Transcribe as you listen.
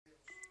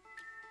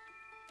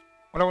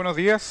Hola, buenos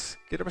días.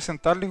 Quiero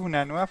presentarles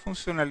una nueva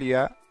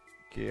funcionalidad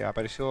que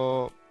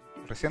apareció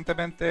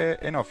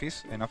recientemente en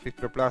Office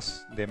Pro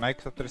Plus de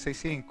Microsoft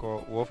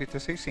 365 u Office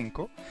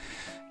 365,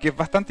 que es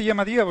bastante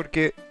llamativa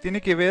porque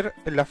tiene que ver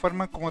en la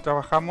forma en cómo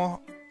trabajamos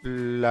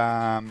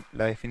la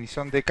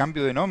definición de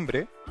cambio de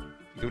nombre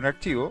de un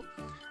archivo,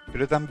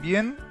 pero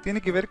también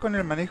tiene que ver con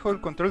el manejo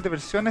del control de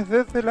versiones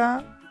desde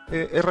la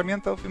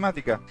herramienta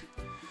ofimática.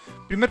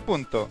 Primer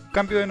punto,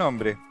 cambio de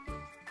nombre.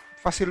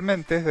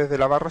 Fácilmente desde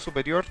la barra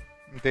superior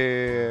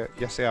de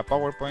ya sea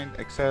PowerPoint,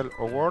 Excel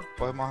o Word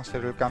podemos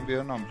hacer el cambio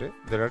de nombre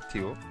del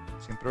archivo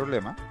sin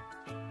problema.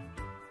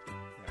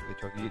 De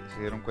hecho, aquí se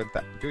dieron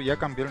cuenta, yo ya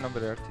cambié el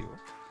nombre del archivo.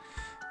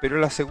 Pero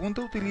la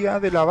segunda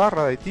utilidad de la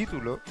barra de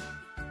título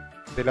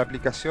de la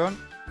aplicación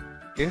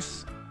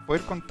es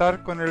poder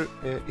contar con el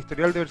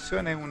historial de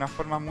versiones de una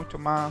forma mucho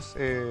más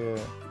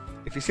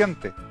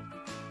eficiente,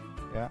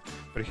 ¿ya?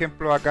 Por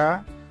ejemplo,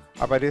 acá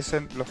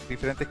aparecen los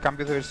diferentes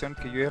cambios de versión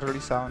que yo he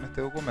realizado en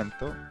este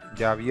documento.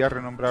 Ya había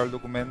renombrado el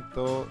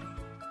documento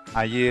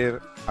ayer,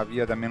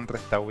 había también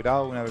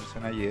restaurado una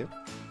versión ayer.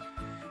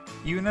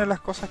 Y una de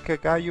las cosas que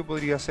acá yo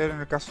podría hacer en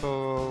el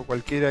caso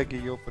cualquiera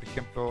que yo, por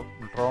ejemplo,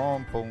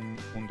 rompo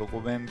un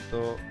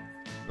documento,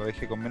 lo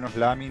deje con menos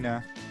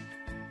láminas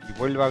y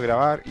vuelva a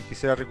grabar y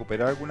quisiera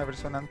recuperar alguna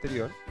versión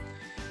anterior,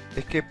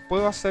 es que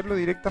puedo hacerlo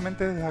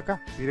directamente desde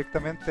acá,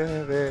 directamente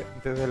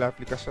desde la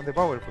aplicación de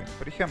PowerPoint.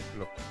 Por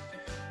ejemplo,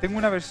 tengo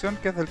una versión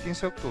que es del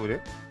 15 de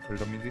octubre del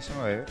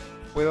 2019.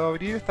 Puedo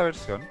abrir esta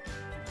versión.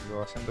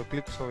 Yo haciendo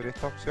clic sobre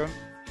esta opción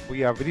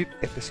voy a abrir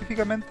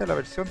específicamente la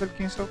versión del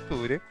 15 de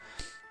octubre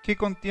que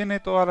contiene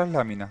todas las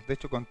láminas. De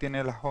hecho,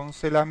 contiene las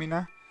 11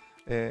 láminas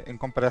en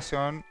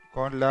comparación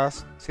con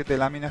las 7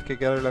 láminas que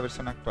quedaron en la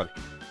versión actual.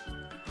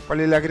 ¿Cuál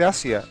es la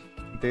gracia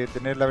de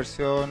tener la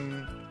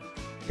versión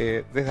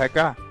desde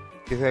acá?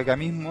 Que desde acá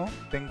mismo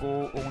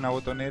tengo una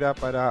botonera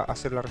para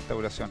hacer la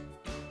restauración.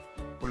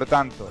 Por lo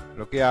tanto,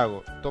 lo que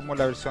hago, tomo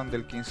la versión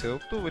del 15 de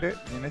octubre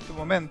y en este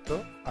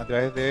momento, a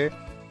través de,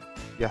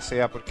 ya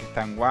sea porque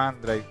está en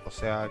OneDrive o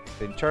sea que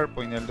está en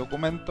SharePoint, el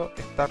documento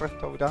está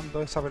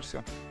restaurando esa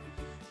versión.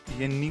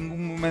 Y en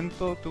ningún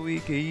momento tuve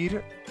que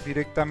ir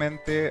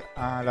directamente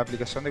a la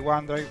aplicación de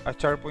OneDrive, a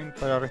SharePoint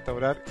para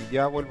restaurar y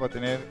ya vuelvo a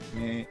tener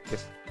mis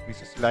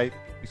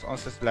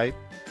 11 slides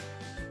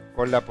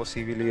con la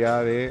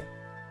posibilidad de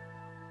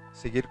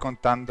seguir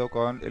contando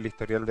con el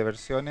historial de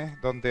versiones,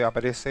 donde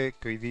aparece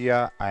que hoy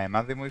día,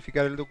 además de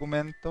modificar el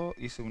documento,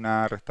 hice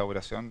una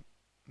restauración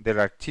del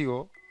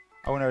archivo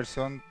a una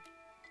versión,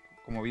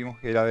 como vimos,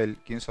 que era del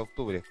 15 de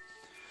octubre.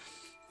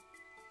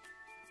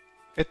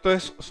 Esto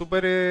es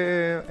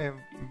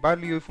súper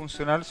válido y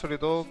funcional, sobre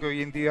todo que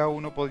hoy en día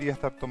uno podría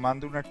estar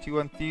tomando un archivo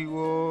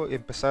antiguo,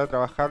 empezar a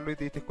trabajarlo y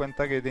te diste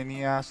cuenta que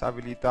tenías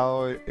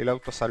habilitado el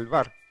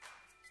autosalvar.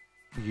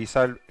 Y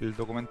quizá el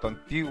documento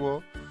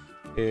antiguo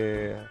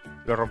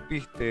lo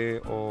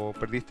rompiste o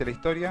perdiste la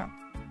historia.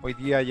 Hoy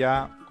día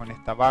ya con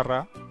esta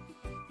barra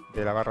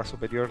de la barra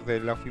superior de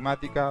la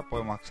ofimática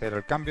podemos acceder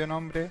al cambio de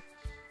nombre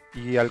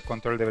y al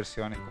control de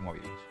versiones, como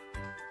vimos.